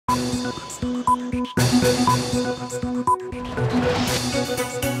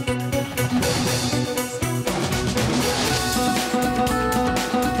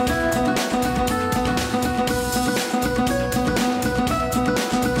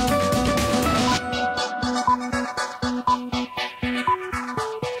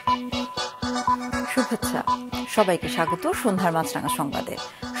সবাইকে স্বাগত সন্ধ্যার মাছরাঙা সংবাদে।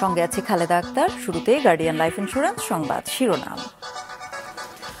 সঙ্গে আছে খালেদা আক্তার। শুরুতেই গার্ডিয়ান লাইফ ইন্স্যুরেন্স সংবাদ শিরোনাম।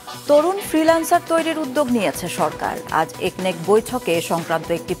 তরুণ ফ্রিল্যান্সার তৈরির উদ্যোগ নিয়েছে সরকার। আজ একনেক বৈঠকে সংক্রান্ত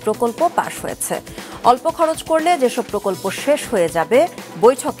একটি প্রকল্প পাশ হয়েছে। অল্প খরচ করলে যেসব প্রকল্প শেষ হয়ে যাবে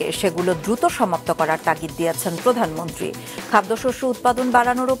বৈঠকে সেগুলো দ্রুত সমাপ্ত করার তাগিদ দিয়েছেন প্রধানমন্ত্রী। খাদ্যশস্য উৎপাদন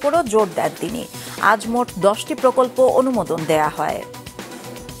বাড়ানোর উপরও জোর দেন তিনি। আজ মোট 10টি প্রকল্প অনুমোদন দেয়া হয়।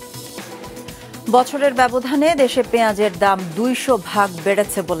 বছরের ব্যবধানে দেশে পেঁয়াজের দাম 200 ভাগ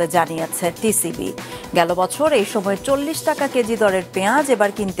বেড়েছে বলে জানিয়েছে টিসিবি। গেল বছর এই সময় 40 টাকা কেজি দরের পেঁয়াজ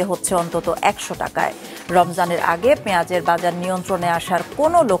এবার কিনতে হচ্ছে অন্তত 100 টাকায়। রমজানের আগে পেঁয়াজের বাজার নিয়ন্ত্রণে আসার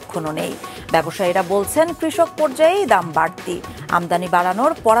কোনো লক্ষণও নেই। ব্যবসায়ীরা বলছেন কৃষক পর্যায়েই দাম বাড়তি। আমদানি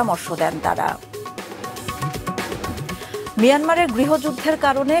বাড়ানোর পরামর্শ দেন তারা। মিয়ানমারের গৃহযুদ্ধের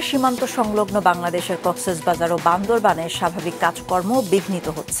কারণে সীমান্ত সংলগ্ন বাংলাদেশের কক্সবাজার ও বান্দরবানে স্বাভাবিক কাজকর্ম বিঘ্নিত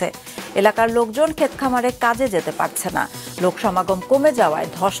হচ্ছে। এলাকার লোকজন ক্ষেতখামারে কাজে যেতে পারছে না। লোক সমাগম কমে যাওয়ায়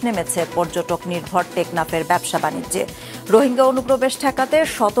ধস নেমেছে পর্যটক নির্ভর টেকনাফের ব্যবসা বাণিজ্যে। রোহিঙ্গা অনুপ্রবেশ ঠেকাতে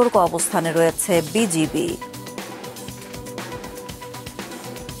সতর্ক অবস্থানে রয়েছে বিজিবি।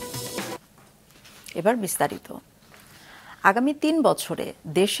 এবার বিস্তারিত। আগামী 3 বছরে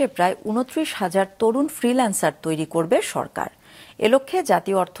দেশে প্রায় 29,000 তরুণ ফ্রিল্যান্সার তৈরি করবে সরকার। এ লক্ষ্যে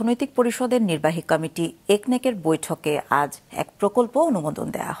জাতীয় অর্থনৈতিক পরিষদের নির্বাহী কমিটি একনেকের বৈঠকে আজ এক প্রকল্প অনুমোদন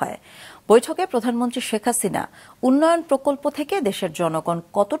দেওয়া হয়। বৈঠকে প্রধানমন্ত্রী শেখ হাসিনা উন্নয়ন প্রকল্প থেকে দেশের জনগণ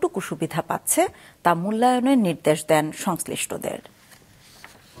কতটুকু সুবিধা পাচ্ছে তা মূল্যায়নের নির্দেশ দেন সংশ্লিষ্টদের।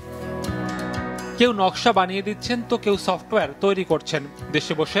 কেউ নকশা বানিয়ে দিচ্ছেন তো কেউ সফটওয়্যার তৈরি করছেন।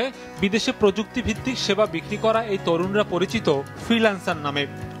 দেশে বসে বিদেশে প্রযুক্তি ভিত্তিক সেবা বিক্রি করা এই তরুণরা পরিচিত ফ্রিল্যান্সার নামে।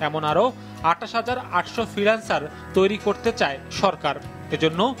 এমন আরও 28,800 ফ্রিল্যান্সার তৈরি করতে চায় সরকার।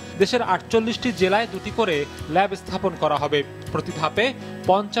 এজন্য দেশের 48টি জেলায় 2টি করে ল্যাব স্থাপন করা হবে। প্রতি ধাপে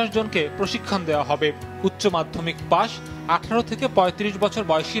 50 জনকে প্রশিক্ষণ দেওয়া হবে। উচ্চ মাধ্যমিক পাশ 18 থেকে 35 বছর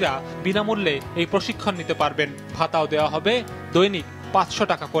বয়সীরা বিনামূল্যে এই প্রশিক্ষণ নিতে পারবেন। ভাতাও দেওয়া হবে দৈনিক 500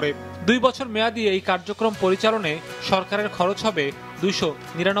 টাকা করে। 2 বছর মেয়াদী এই কার্যক্রম পরিচালনায় সরকারের খরচ হবে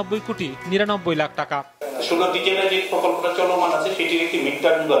 299 কোটি 99 লাখ টাকা। শুধু ডিজিটাল যে প্রকল্পটা চলমান আছে সেটির একটি মিড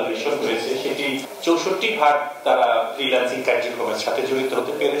টার্ম ইভালুয়েশন রয়েছে। সেটি 64 ভাগ তারা ফ্রিল্যান্সিং কার্যক্রমের সাথে জড়িত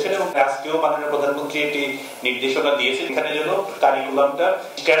হতে পেরেছেন এবং আজকেও মাননীয় প্রধানমন্ত্রী এটি নির্দেশনা দিয়েছেন এখানে যেন কারিকুলামটা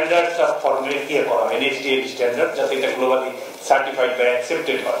স্ট্যান্ডার্ড ফর্মে করা হয়, এনএসডিএল স্ট্যান্ডার্ড, যাতে এটা গ্লোবালি সার্টিফাইড বা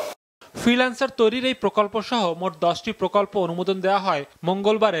অ্যাকসেপ্টেড হয়। ফ্রিল্যান্সার তৈরির এই প্রকল্প সহ মোট 10টি প্রকল্প অনুমোদন দেওয়া হয়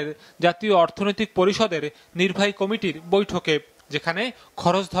মঙ্গলবারের জাতীয় অর্থনৈতিক পরিষদের নির্বাহী কমিটির বৈঠকে, যেখানে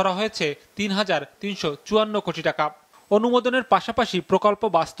খরচ ধরা হয়েছে 3,354 কোটি টাকা। অনুমোদনের পাশাপাশি প্রকল্প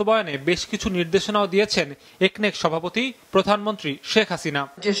বাস্তবায়নে বেশ কিছু নির্দেশনাও দিয়েছেন একনেক সভাপতি প্রধানমন্ত্রী শেখ হাসিনা।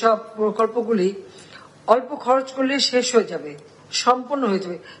 যেসব প্রকল্পগুলি অল্প খরচ করলে শেষ হয়ে যাবে, সম্পন্ন হয়ে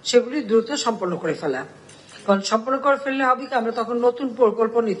যাবে, সেগুলি দ্রুত সম্পন্ন করে ফেলা। কারণ সম্পন্ন করে ফেললে হবে কি, আমরা তখন নতুন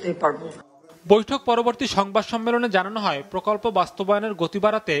প্রকল্প নিতে পারবো। বৈঠক পরবর্তী সংবাদ সম্মেলনে জানানো হয়, প্রকল্প বাস্তবায়নের গতি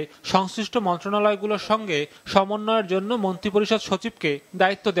বাড়াতে সংশ্লিষ্ট মন্ত্রণালয়গুলোর সঙ্গে সমন্বয়ের জন্য মন্ত্রিপরিষদ সচিবকে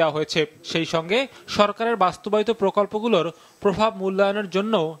দায়িত্ব দেওয়া হয়েছে। সেই সঙ্গে সরকারের বাস্তবায়িত প্রকল্পগুলোর প্রভাব মূল্যায়নের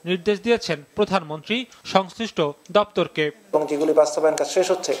জন্য নির্দেশ দিয়েছেন প্রধানমন্ত্রী সংশ্লিষ্ট দপ্তরকে। এবং যেগুলি বাস্তবায়ন কাজ শেষ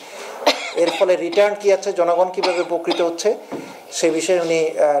হচ্ছে এর ফলে রিটার্ন কি আছে, জনগণ কিভাবে উপকৃত হচ্ছে সে বিষয়ে উনি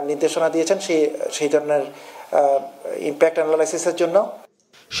নির্দেশনা দিয়েছেন সেই ধরনের ইম্প্যাক্ট অ্যানালাইসিসের জন্য।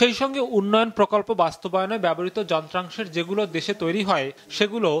 সেই সঙ্গে উন্নয়ন প্রকল্প বাস্তবায়নে ব্যবহৃত যন্ত্রাংশের যেগুলো দেশে তৈরি হয়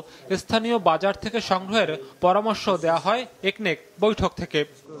সেগুলো স্থানীয় বাজার থেকে সংগ্রহের পরামর্শ দেওয়া হয় একনেক বৈঠক থেকে।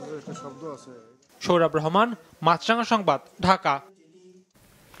 সৌরভ রহমান, মাছরাঙা সংবাদ, ঢাকা।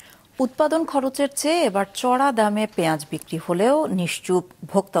 উৎপাদন খরচের চেয়ে এবার চড়া দামে পেঁয়াজ বিক্রি হলেও নিশ্চুপ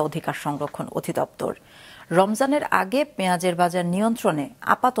ভোক্তা অধিকার সংরক্ষণ অধিদপ্তর। রমজানের আগে পেঁয়াজের বাজার নিয়ন্ত্রণে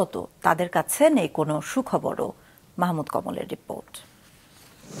আপাতত তাদের কাছে নেই কোনো সুখবরও। মাহমুদ কমলের রিপোর্ট।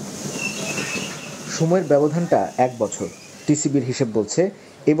 সময়ের ব্যবধানটা 1 বছর। টিসিবির হিসেব বলছে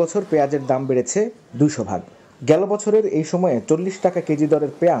এবছর পেঁয়াজের দাম বেড়েছে 200 ভাগ। গেল বছরের এই সময়ে 40 টাকা কেজি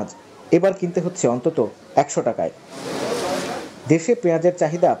দরের পেঁয়াজ এবার কিনতে হচ্ছে অন্তত 100 টাকায়। দেশে পেঁয়াজের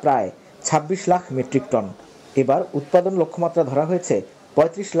চাহিদা প্রায় 26 লাখ মেট্রিক টন। এবার উৎপাদন লক্ষ্যমাত্রা ধরা হয়েছে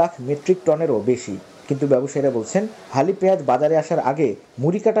 35 লাখ মেট্রিক টনেরও বেশি। কিন্তু ব্যবসায়ীরা বলছেন হালি পেঁয়াজ বাজারে আসার আগে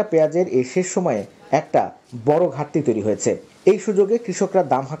মুড়িকাটা পেঁয়াজের এই শেষ সময়ে একটা বড় ঘাটতি তৈরি হয়েছে। এই সুযোগে কৃষকরা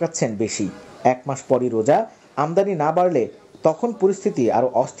দাম হাঁকাচ্ছেন বেশি। 1 মাস পরই রোজা, আমদানি না বাড়লে তখন পরিস্থিতি আরো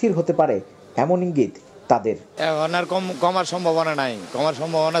অস্থির হতে পারে এমন ইঙ্গিত তাদের। এখন আর কমার সম্ভাবনা নাই, কমার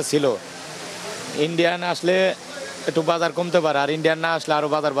সম্ভাবনা ছিল। ইন্ডিয়ান আসলে একটু বাজার কমতে পারে, আর ইন্ডিয়ান না আসলে আরো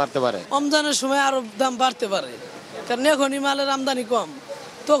বাজার বাড়তে পারে। রমজানের সময় আরো দাম বাড়তে পারে, কারণ এখনই মালের আমদানি কম,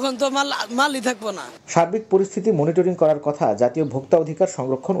 তখন তো মালই থাকবো না। সার্বিক পরিস্থিতি মনিটরিং করার কথা জাতীয় ভোক্তা অধিকার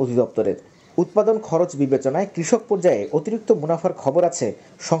সংরক্ষণ অধিদপ্তরের। উৎপাদন খরচ বিবেচনায় কৃষক পর্যায়ে অতিরিক্ত মুনাফার খবর আছে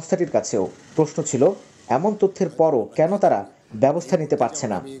সংস্থাটির কাছেও। প্রশ্ন ছিল, এমন তথ্যের পরও কেন তারা ব্যবস্থা নিতে পারছে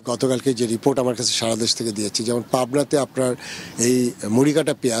না। গতকালকে যে রিপোর্ট আমার কাছে সারা দেশ থেকে দিয়েছে, যেমন পাবনাতে আপনার এই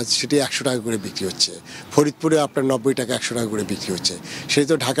মুড়িকাটা পেঁয়াজ সেটি 100 টাকা করে বিক্রি হচ্ছে, ফরিদপুরে আপনার 90 টাকা 100 টাকা করে বিক্রি হচ্ছে, সেই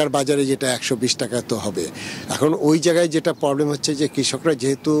তো ঢাকার বাজারে যেটা 120 টাকা তো হবে। এখন ওই জায়গায় যেটা প্রবলেম হচ্ছে যে কৃষকরা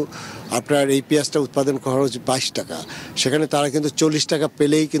যেহেতু আপনার এই পেঁয়াজটা উৎপাদন খরচ 22 টাকা, সেখানে তারা কিন্তু 40 টাকা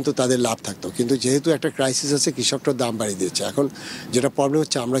পেলেই কিন্তু তাদের লাভ থাকতো, কিন্তু যেহেতু একটা ক্রাইসিস আছে কৃষকরা দাম বাড়িয়ে দিয়েছে। এখন যেটা প্রবলেম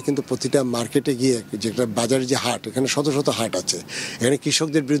হচ্ছে, আমরা কিন্তু প্রতিটা মার্কেটে গিয়ে যেটা বাজারে যে হাট, এখানে শত শত হাট আছে, এখানে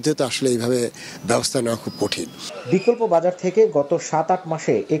কৃষকদের বিরুদ্ধে তো আসলে এইভাবে ব্যবস্থা নেওয়া খুব কঠিন। বিকল্প বাজার থেকে গত 7-8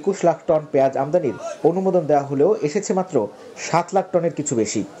 মাসে 21 লাখ টন পেঁয়াজ আমদানির অনুমোদন দেওয়া হলেও এসেছে মাত্র 7 লাখ টনের কিছু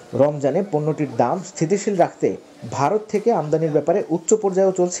বেশি। রমজানে পণ্যটির দাম স্থিতিশীল রাখতে ভারত থেকে আমদানির ব্যাপারে উচ্চ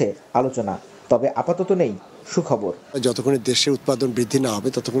পর্যায়েও চলছে আলোচনা, তবে আপাতত নেই সুখবর। যতক্ষণ দেশের উৎপাদন বৃদ্ধি না হবে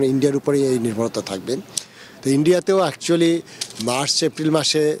ততক্ষণ ইন্ডিয়ার উপরেই এই নির্ভরতা থাকবে। তো ইন্ডিয়াতেও অ্যাকচুয়ালি মার্চ এপ্রিল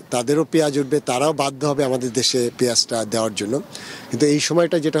মাসে তাদেরও পেঁয়াজ উঠবে, তারাও বাধ্য হবে আমাদের দেশে পেঁয়াজটা দেওয়ার জন্য। কিন্তু এই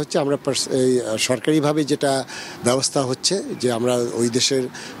সময়টা যেটা হচ্ছে, আমরা সরকারিভাবে যেটা ব্যবস্থা হচ্ছে যে আমরা ওই দেশের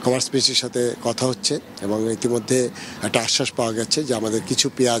কমার্স মিনিস্ট্রির সাথে কথা হচ্ছে এবং ইতিমধ্যে একটা আশ্বাস পাওয়া গেছে যে আমাদের কিছু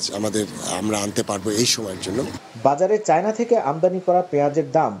পেঁয়াজ আমরা আনতে পারবো এই সময়ের জন্য। বাজারে চায়না থেকে আমদানি করা পেঁয়াজের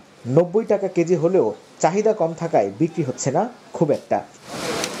দাম 90 টাকা কেজি হলেও চাহিদা কম থাকায় বিক্রি হচ্ছে না খুব একটা।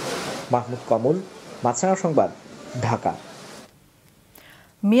 মাহমুদ কমল, মাছরাঙা সংবাদ, ঢাকা।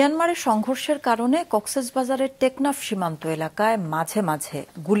 মিয়ানমারের সংঘর্ষের কারণে কক্সবাজারের টেকনাফ সীমান্ত এলাকায় মাঝে মাঝে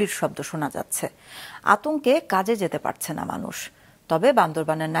গুলির শব্দ শোনা যাচ্ছে। আতঙ্কে কাজে যেতে পারছে না মানুষ। তবে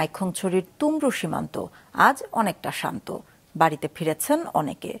বান্দরবানের নাইখংছড়ির তুমরু সীমান্ত আজ অনেকটা শান্ত, বাড়িতে ফিরেছেন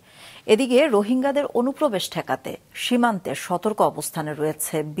অনেকে। এদিকে রোহিঙ্গাদের অনুপ্রবেশ ঠেকাতে সীমান্তের সতর্ক অবস্থানে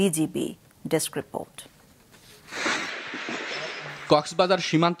রয়েছে বিজিবি। Desk report. কক্সবাজার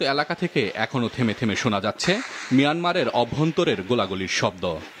সীমান্ত এলাকা থেকে এখনো থেমে থেমে শোনা যাচ্ছে মিয়ানমারের অভ্যন্তরের গোলাগুলির শব্দ।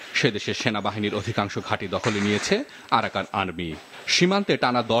 সে দেশের সেনাবাহিনীর অধিকাংশ ঘাঁটি দখলে নিয়েছে আরাকান আর্মি। সীমান্তে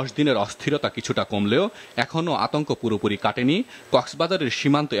টানা 10 দিনের অস্থিরতা কিছুটা কমলেও এখনো আতঙ্ক পুরোপুরি কাটেনি কক্সবাজারের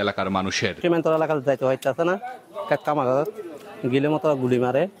সীমান্ত এলাকার মানুষের। সীমান্ত এলাকাতে যাইতে হইতেছে না, কামাগার গিলে মতো গুলি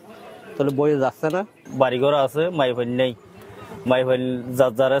মারে, তাহলে বই যাচ্ছে না। বাড়িঘর আছে, মাইফাইন নেই, মাইফাইন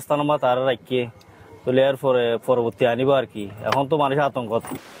যার স্থান বা তারা রাখিয়ে তাহলে এর পরবর্তী আনিব আর কি। এখন তো মানুষের আতঙ্ক।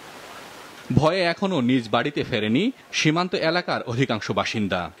 ভয়ে এখনো নিজ বাড়িতে ফেরেনি সীমান্ত এলাকার অধিকাংশ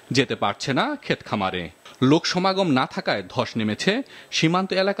বাসিন্দা। যেতে পারছে না ক্ষেত খামারে। লোক সমাগম না থাকায় ধস নেমেছে সীমান্ত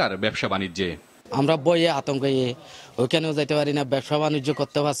এলাকার ব্যবসা বাণিজ্যে। আমরা বইয়ে আতঙ্কে ওইখানেও যেতে পারি না, ব্যবসা বাণিজ্য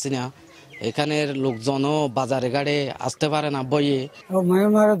করতে পারছি না। এখানের লোকজনও বাজারে গাড়ে আসতে পারে না বইয়ে।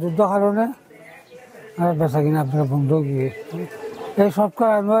 মায়ানমারের যুদ্ধ কারণে বেচা কিনা আপনার বন্ধ গিয়ে এই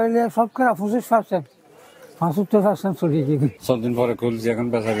শতকরা 25% 75% চলে গিয়ে 6 দিন পরে খুলছি, এখন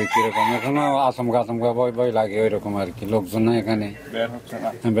বেচা বিক্রি এরকম। এখনো আচমকা ভয় লাগে ওইরকম আর কি। লোকজন না এখানে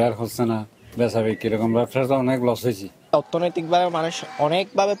বের হচ্ছে না, বেচা বিক্রি এরকম। ব্যবসাটা অনেক লস হয়েছে। অর্থনৈতিকভাবে মানুষ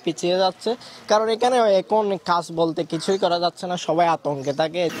অনেকভাবে পিছিয়ে যাচ্ছে, কারণ এখানে এখন কাজ বলতে কিছুই করা যাচ্ছে না, সবাই আতঙ্কে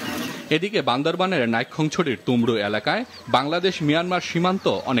থাকে। এদিকে বান্দরবানের নাইখংছড়ির তুমরু এলাকায় বাংলাদেশ মিয়ানমার সীমান্ত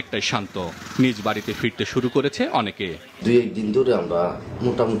অনেকটাই শান্ত। নিজ বাড়িতে ফিরতে শুরু করেছে অনেকে। 2-1 দিন ধরে আমরা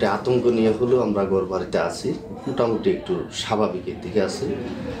মোটামুটি আতঙ্ক নিয়ে হলেও আমরা ঘর বাড়িতে আছি, মোটামুটি একটু স্বাভাবিকের দিকে আছি।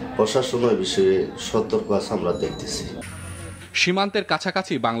 প্রশাসন এই বিষয়ে সতর্ক আছে, আমরা দেখতেছি। সীমান্তের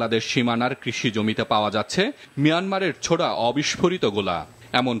কাছাকাছি বাংলাদেশ সীমানার কৃষি জমিতে পাওয়া যাচ্ছে মিয়ানমারের ছোড়া অবিস্ফোরিত গোলা।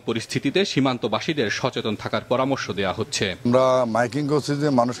 এমন পরিস্থিতিতে সীমান্তবাসীদের সচেতন থাকার পরামর্শ দেওয়া হচ্ছে। আমরা মাইকিং করছি যে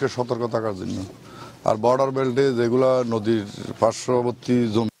মানুষকে সতর্ক থাকার জন্য। আর বর্ডার বেল্টে যেগুলা নদীর পার্শ্ববর্তী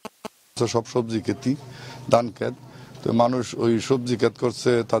জমি, সব সবজি খেতি, ধান ক্ষেত, তো মানুষ ওই সবজি ক্ষেত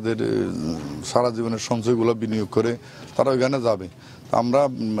করছে, তাদের সারা জীবনের সঞ্চয়গুলো বিনিয়োগ করে তারা ওইখানে যাবে। আমরা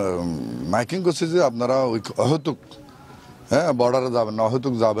মাইকিং করছি যে আপনারা ওই অহেতুক বর্ডারে যাবেন না,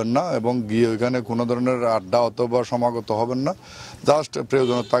 অহেতুক যাবেন না, এবং গিয়ে ওইখানে কোনো ধরনের আড্ডা অথবা সমাগত হবেন না। জাস্ট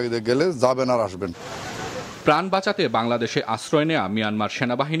প্রয়োজনের তাগিদে গেলে যাবেন আর আসবেন। প্রাণ বাঁচাতে বাংলাদেশে আশ্রয় নেয়া মিয়ানমার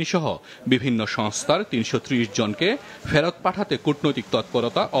সেনাবাহিনী সহ বিভিন্ন সংস্থার 330 জনকে ফেরত পাঠাতে কূটনৈতিক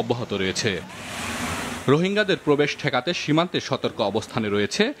তৎপরতা অব্যাহত রয়েছে। রোহিঙ্গাদের প্রবেশ ঠেকাতে সীমান্তে সতর্ক অবস্থানে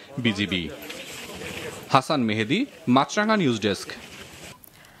রয়েছে বিজিবি। হাসান মেহেদি, মাছরাঙা নিউজ ডেস্ক।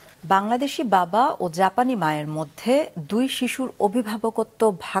 বাংলাদেশি বাবা ও জাপানি মায়ের মধ্যে 2 শিশুর অভিভাবকত্ব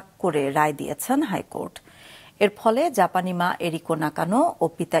ভাগ করে রায় দিয়েছেন হাইকোর্ট। এর ফলে জাপানি মা এরিকো নাকানো ও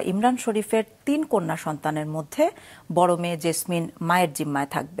পিতা ইমরান শরীফের 3 কন্যা সন্তানের মধ্যে বড় মেয়ে জেসমিন মায়ের জিম্মায়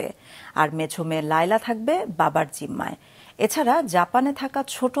থাকবে, আর মেঝো মেয়ে লায়লা থাকবে বাবার জিম্মায়। এছাড়া জাপানে থাকা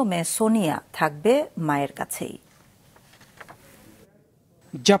ছোট মেয়ে সোনিয়া থাকবে মায়ের কাছেই।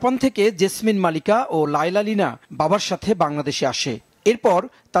 জাপান থেকে জেসমিন মালিকা ও লায়লা লিনা বাবার সাথে বাংলাদেশে আসে। এরপর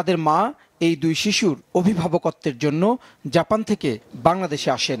তাদের মা এই 2 শিশুর অভিভাবকত্বের জন্য জাপান থেকে বাংলাদেশে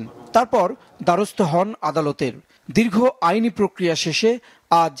আসেন। তারপর দ্বারস্থ হন আদালতের। দীর্ঘ আইনি প্রক্রিয়া শেষে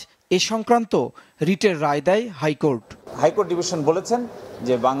আজ এ সংক্রান্ত রিটের রায় দেয় হাইকোর্ট। হাইকোর্ট ডিভিশন বলেছেন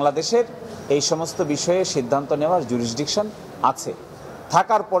যে বাংলাদেশের এই সমস্ত বিষয়ে সিদ্ধান্ত নেওয়ার জুরিসডিকশন আছে,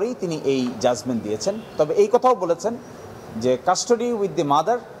 থাকার পরেই তিনি এই জাজমেন্ট দিয়েছেন। তবে এই কথাও বলেছেন যে custody with the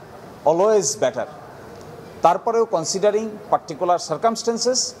mother always better. তারপরেও কনসিডারিং পার্টিকুলার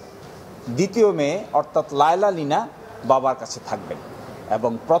সার্কামস্টেন্সেস দ্বিতীয় মেয়ে অর্থাৎ লায়লা লিনা বাবার কাছে থাকবেন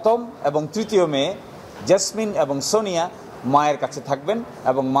এবং প্রথম এবং তৃতীয় মেয়ে জেসমিন এবং সোনিয়া মায়ের কাছে থাকবেন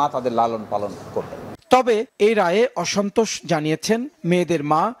এবং মা তাদের লালন পালন করবেন। তবে এই রায়ে অসন্তোষ জানিয়েছেন মেয়েদের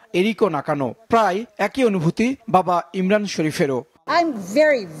মা এরিকো নাকানো। প্রায় একই অনুভূতি বাবা Imran শরীফেরও। I'm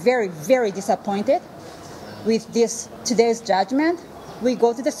very, very, very disappointed with this today's judgment. We go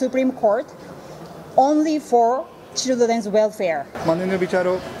to the Supreme Court only for children's welfare. মাননীয়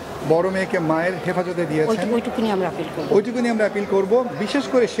বিচারক বড় মেয়েকে মায়ের হেফাজতে দিয়েছেন, ওইটুকুনি আমরা অ্যাপিল করব। বিশেষ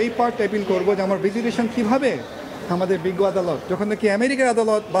করে সেই পার্ট অ্যাপিল করব যে আমার ভিজিটেশন কিভাবে আমাদের বিজ্ঞ আদালত, যখন নাকি আমেরিকার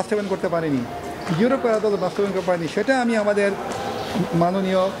আদালত বাস্তবায়ন করতে পারেনি, ইউরোপের আদালত বাস্তবায়ন করতে পারেনি, সেটা আমি আমাদের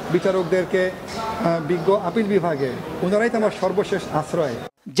মাননীয় বিচারকদেরকে বিজ্ঞ আপিল বিভাগে, ওনারাই তো আমার সর্বশেষ আশ্রয়।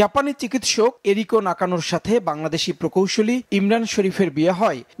 জাপানি চিকিৎসক এরিকো নাকানোর সাথে বাংলাদেশি প্রকৌশলী ইমরান শরীফের বিয়ে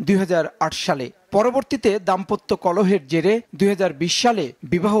হয় 2008 সালে। পরবর্তীতে দাম্পত্য কলহের জেরে 2020 সালে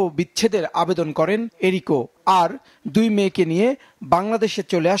বিবাহ বিচ্ছেদের আবেদন করেন এরিকো, আর 2 মেয়েকে নিয়ে বাংলাদেশে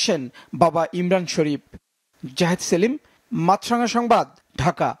চলে আসেন বাবা ইমরান শরীফ। জাহিদ সেলিম, মাছরাঙা সংবাদ,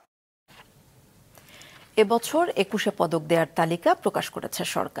 ঢাকা। এবছর 21 পদক দেওয়ার তালিকা প্রকাশ করেছে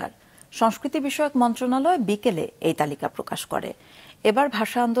সরকার। সংস্কৃতি বিষয়ক মন্ত্রণালয় বিকেলে এই তালিকা প্রকাশ করে। এবার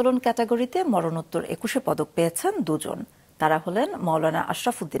ভাষা আন্দোলন ক্যাটাগরিতে মরণোত্তর 21 পদক পেয়েছেন 2 জন। তারা হলেন মৌলানা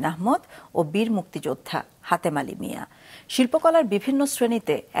আশরাফুদ্দিন আহমদ ও বীর মুক্তিযোদ্ধা হাতেম আলী মিয়া। শিল্পকলার বিভিন্ন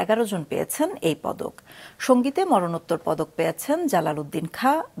শ্রেণীতে 11 জন পেয়েছেন এই পদক। সঙ্গীতে মরণোত্তর পদক পেয়েছেন জালাল উদ্দিন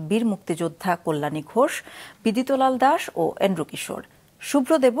খাঁ, বীর মুক্তিযোদ্ধা কল্যাণী ঘোষ, বিদিতলাল দাস ও এন্ড্রু কিশোর।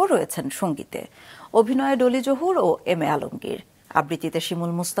 শুভ্রদেবও রয়েছেন সঙ্গীতে। অভিনয়ে ডলি জহুর ও এম এ আলমগীর। আবৃত্তিতে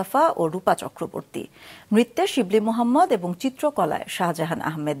শিমুল মুস্তাফা ও রূপা চক্রবর্তী। নৃত্যে শিবলি মোহাম্মদ এবং চিত্রকলায় শাহজাহান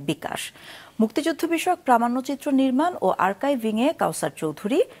আহমেদ বিকাশ। মুক্তিযুদ্ধ বিষয়ক প্রামাণ্যচিত্র নির্মাণ ও আর্কাইভিংয়ে কাউসার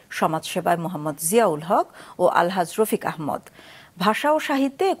চৌধুরী, সমাজসেবায় মোহাম্মদ জিয়াউল হক ও আলহাজ রফিক আহমদ। ভাষা ও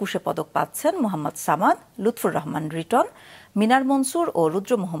সাহিত্যে 21 পদক পাচ্ছেন মোহাম্মদ সামাদ, লুৎফুর রহমান রিটন, মিনার মনসুর ও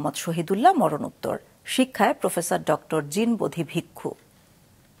রুদ্র মোহাম্মদ শহীদুল্লাহ মরণোত্তর। শিক্ষায় প্রফেসর ডক্টর জিন বোধি ভিক্ষু।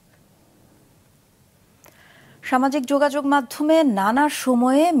 সামাজিক যোগাযোগ মাধ্যমে নানা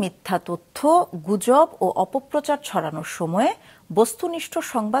সময়ে মিথ্যা তথ্য, গুজব ও অপপ্রচার ছড়ানোর সময়ে বস্তুনিষ্ঠ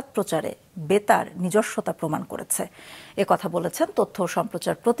সংবাদ প্রচারে বেতার নিজস্বতা প্রমাণ করেছে। একথা বলেছেন তথ্য ও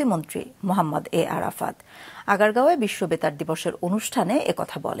সম্প্রচার প্রতিমন্ত্রী মোহাম্মদ এ আরাফাত। আগারগাঁওয়ে বিশ্ব বেতার দিবসের অনুষ্ঠানে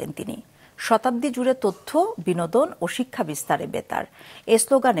একথা বলেন তিনি। শতাব্দী জুড়ে তথ্য, বিনোদন ও শিক্ষা বিস্তারে বেতার, এ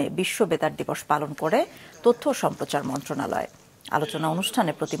স্লোগানে বিশ্ব বেতার দিবস পালন করে তথ্য ও সম্প্রচার মন্ত্রণালয়। আলোচনা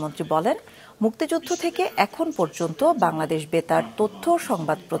অনুষ্ঠানে প্রতিমন্ত্রী বলেন, মুক্তিযুদ্ধ থেকে এখন পর্যন্ত বাংলাদেশ বেতার তথ্য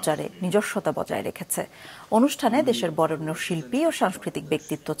সংবাদ প্রচারে নিজস্বতা বজায় রেখেছে। অনুষ্ঠানে দেশের বরেণ্য শিল্পী ও সাংস্কৃতিক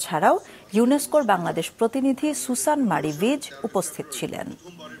ব্যক্তিত্ব ছাড়াও ইউনেস্কোর বাংলাদেশ প্রতিনিধি সুসান মারি ভিজ উপস্থিত ছিলেন।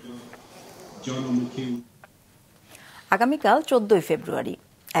 আগামীকাল 14 ফেব্রুয়ারি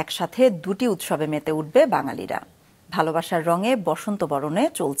একসাথে 2টি উৎসবে মেতে উঠবে বাঙালিরা। ভালোবাসার রঙে বসন্ত বরণে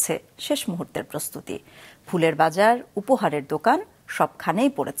চলছে শেষ মুহূর্তের প্রস্তুতি। ফুলের বাজার, উপহারের দোকান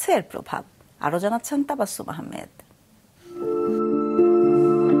সবখানেই পড়েছে এর প্রভাব। আরও জানাচ্ছেন তাবাসসুম আহমেদ।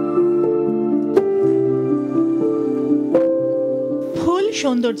 ফুল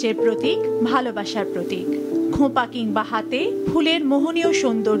সৌন্দর্যের প্রতীক, ভালোবাসার প্রতীক। খোঁপা কিংবা হাতে ফুলের মোহনীয়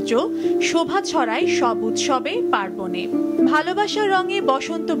সৌন্দর্য শোভা ছড়ায় সব উৎসবে, পার্বণে। ভালোবাসার রঙে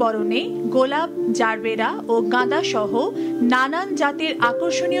বসন্ত বরণে গোলাপ, জারবেরা ও গাঁদা সহ নানান জাতের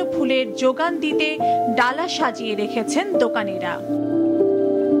আকর্ষণীয় ফুলের যোগান দিতে ডালা সাজিয়ে রেখেছেন দোকানিরা।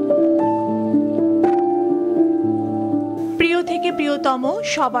 প্রিয় থেকে প্রিয়তম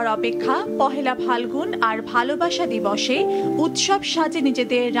সবার অপেক্ষা পহেলা ফাল্গুন আর ভালোবাসা দিবসে উৎসব সাজে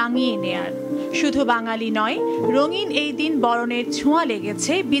নিজেদের রাঙিয়ে নেয়ার। শুধু বাঙালি নয়, রঙিন এই দিন বরণের ছোঁয়া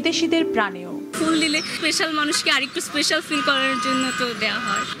লেগেছে বিদেশিদের প্রাণেও। ফুল দিলে স্পেশাল মানুষকে আরেকটু স্পেশাল ফিল করার জন্য তো দেওয়া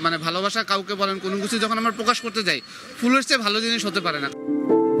হয়। মানে ভালোবাসা কাউকে বলেন কোনো কিছু যখন আমরা প্রকাশ করতে যাই, ফুলের চেয়ে ভালো জিনিস হতে পারে না।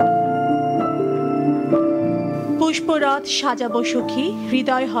 পুষ্পরথ সাজাবো সখী,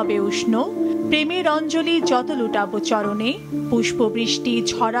 হৃদয় হবে উষ্ণ, প্রেমের অঞ্জলি যত লুটাবো চরণে, পুষ্পবৃষ্টি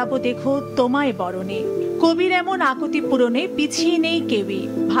ঝরাবো দেখো তোমায় বরণে। কবির এমন আকুতি পূরণে পিছিয়ে নেই কেউই,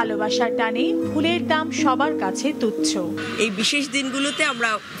 ভালোবাসার টানে ফুলের দাম সবার কাছে তুচ্ছ। এই বিশেষ দিনগুলোতে আমরা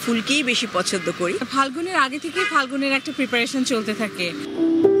ফুলকেই বেশি পছন্দ করি। ফাল্গুনের আগে থেকে ফাল্গুনের একটা প্রিপারেশন চলতে থাকে।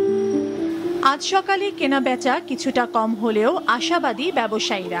 আজ সকালে কেনা বেচা কিছুটা কম হলেও আশাবাদী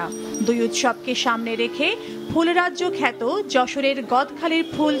ব্যবসায়ীরা। দুই উৎসবকে সামনে রেখে ফুলরাজ্য খ্যাত যশোরের গদখালির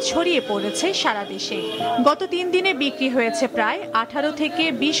ফুল ছড়িয়ে পড়েছে সারা দেশে। গত 3 দিনে বিক্রি হয়েছে প্রায় 18 থেকে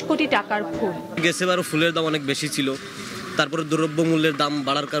 20 কোটি টাকার ফুল। গেছেবারও ফুলের দাম অনেক বেশি ছিল, তারপরে দ্রব্য মূল্যের দাম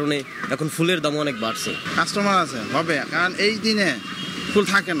বাড়ার কারণে এখন ফুলের দাম অনেক বাড়ছে। কাস্টমার আছে হবে, কারণ এই দিনে ফুল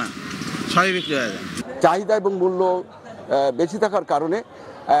থাকে না, সবই বিক্রি হয়ে যায়। চাহিদা এবং মূল্য বেশি থাকার কারণে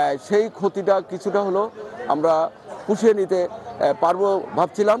সেই ক্ষতিটা কিছুটা হলো আমরা পুষিয়ে নিতে পারবো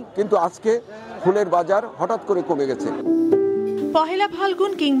ভাবছিলাম, কিন্তু আজকে ফুলের বাজার হঠাৎ করে কমে গেছে। পহেলা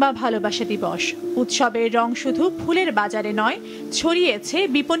ফাল্গুন কিংবা ভালোবাসা দিবস, উৎসবের রং শুধু ফুলের বাজারে নয়, ছড়িয়েছে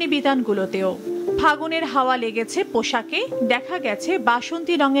বিপণী বিতানগুলোতেও। ফাগুনের হাওয়া লেগেছে পোশাকে, দেখা গেছে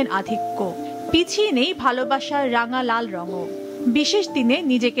বাসন্তী রঙের আধিক্য। পিছিয়ে নেই ভালোবাসার রাঙা লাল রঙও। বিশেষ দিনে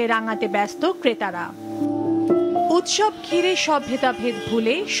নিজেকে রাঙাতে ব্যস্ত ক্রেতারা। উৎসব ঘিরে সব ভেদাভেদ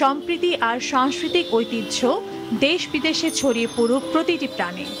ভুলে সম্প্রীতি আর সাংস্কৃতিক ঐতিহ্য দেশ বিদেশে ছড়িয়ে পড়ুক প্রতিটি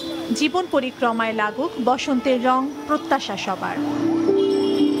প্রাণে। জীবন পরিক্রমায় লাগুক বসন্তের রং, প্রত্যাশা সবার।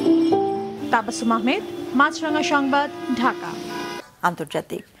 তাবাসসুম আহমেদ, মাছরাঙা সংবাদ, ঢাকা।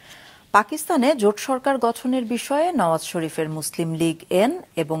 আন্তর্জাতিক। পাকিস্তানে জোট সরকার গঠনের বিষয়ে নওয়াজ শরীফের মুসলিম লীগ এন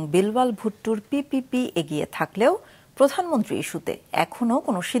এবং বিলওয়াল ভুট্টোর পিপিপি এগিয়ে থাকলেও প্রধানমন্ত্রী ইস্যুতে এখনও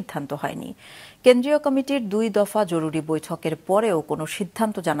কোনো সিদ্ধান্ত হয়নি। কেন্দ্রীয় কমিটির 2 দফা জরুরি বৈঠকের পরেও কোনো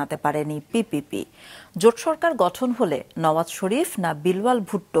সিদ্ধান্ত জানাতে পারেনি পিপিপি। জোট সরকার গঠন হলে নওয়াজ শরীফ না বিলওয়াল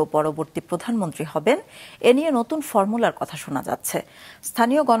ভুট্টো পরবর্তী প্রধানমন্ত্রী হবেন, এ নিয়ে নতুন ফর্মুলার কথা শোনা যাচ্ছে।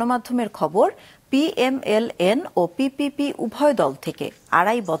 স্থানীয় গণমাধ্যমের খবর, পিএমএলএন ও পিপিপি উভয় দল থেকে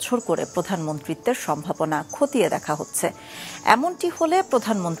 2.5 বছর করে প্রধানমন্ত্রিত্বের সম্ভাবনা খতিয়ে দেখা হচ্ছে। এমনটি হলে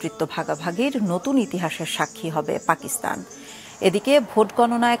প্রধানমন্ত্রিত্ব ভাগাভাগির নতুন ইতিহাসের সাক্ষী হবে পাকিস্তান। এদিকে ভোট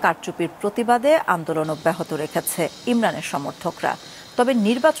গণনায় কারচুপির প্রতিবাদে আন্দোলন অব্যাহত রেখেছে ইমরানের সমর্থকরা। তবে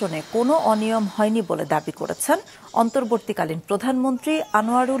নির্বাচনে কোনো অনিয়ম হয়নি বলে দাবি করেছেন অন্তর্বর্তীকালীন প্রধানমন্ত্রী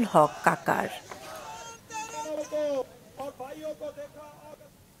আনোয়ারুল হক কাকার।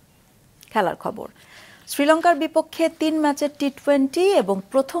 খেলার খবর। শ্রীলঙ্কার বিপক্ষে 3 ম্যাচের টি20 এবং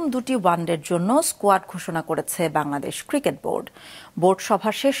প্রথম 2টি ওয়ানডের জন্য স্কোয়াড ঘোষণা করেছে বাংলাদেশ ক্রিকেট বোর্ড। বোর্ড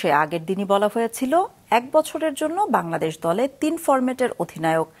সভা শেষে আগের দিনই বলা হয়েছিল 1 বছরের জন্য বাংলাদেশ দলে 3 ফরম্যাটের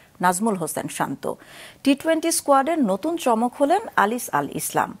অধিনায়ক নাজমুল হোসেন শান্ত। টি20 স্কোয়াডের নতুন চমক হলেন আলিস আল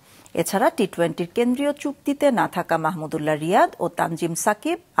ইসলাম। এছাড়া টি20 কেন্দ্রীয় চুক্তিতে না থাকা মাহমুদুল্লাহ রিয়াদ ও তানজিম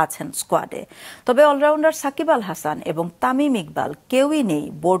সাকিব আছেন স্কোয়াডে। তবে অলরাউন্ডার সাকিব আল হাসান এবং তামিম ইকবাল কেউই নেই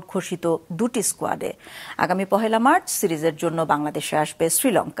বোর্ড ঘোষিত 2টি স্কোয়াডে। আগামী 1 মার্চ সিরিজের জন্য বাংলাদেশে আসবে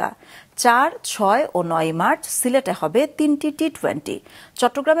শ্রীলঙ্কা। 4, 6 ও 9 মার্চ সিলেটে হবে 3টি টি20।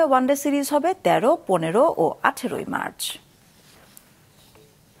 চট্টগ্রামে ওয়ানডে সিরিজ হবে 13, 15 ও 18 মার্চ।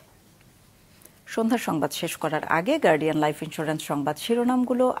 সন্ধ্যার সংবাদ শেষ করার আগে গার্ডিয়ান লাইফ ইন্স্যুরেন্স সংবাদ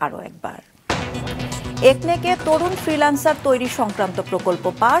শিরোনামগুলো আরও একবার। একনেকে তরুণ ফ্রিল্যান্সার তৈরি সংক্রান্ত প্রকল্প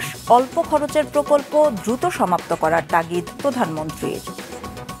পাস, অল্প খরচের প্রকল্প দ্রুত সমাপ্ত করার তাগিদ প্রধানমন্ত্রীর।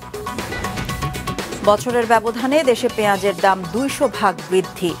 বছরের ব্যবধানে দেশে পেঁয়াজের দাম 200 ভাগ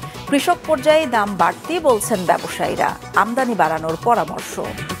বৃদ্ধি, কৃষক পর্যায়ে দাম বাড়তি বলছেন ব্যবসায়ীরা, আমদানি বাড়ানোর পরামর্শ।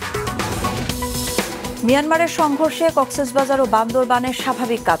 মিয়ানমারের সংঘর্ষে কক্সবাজার ও বান্দরবানের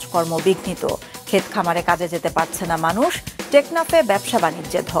স্বাভাবিক কাজকর্ম বিঘ্নিত, ক্ষেত খামারে কাজে যেতে পারছে না মানুষ, টেকনাফে ব্যবসা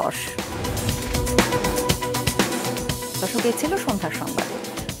বাণিজ্যে ধস। দর্শক, এই ছিল সন্ধ্যার সংবাদে।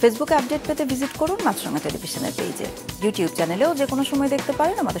 ফেসবুকে আপডেট পেতে ভিজিট করুন মাছরাঙা টেলিভিশনের পেজে। ইউটিউব চ্যানেলেও যে কোনো সময় দেখতে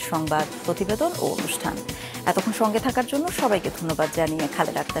পারেন আমাদের সংবাদ, প্রতিবেদন ও অনুষ্ঠান। এতক্ষণ সঙ্গে থাকার জন্য সবাইকে ধন্যবাদ জানিয়ে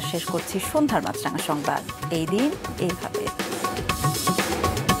খালেদ আক্তার শেষ করছি সন্ধ্যার মাছরাঙা সংবাদ। এই দিন এইভাবে।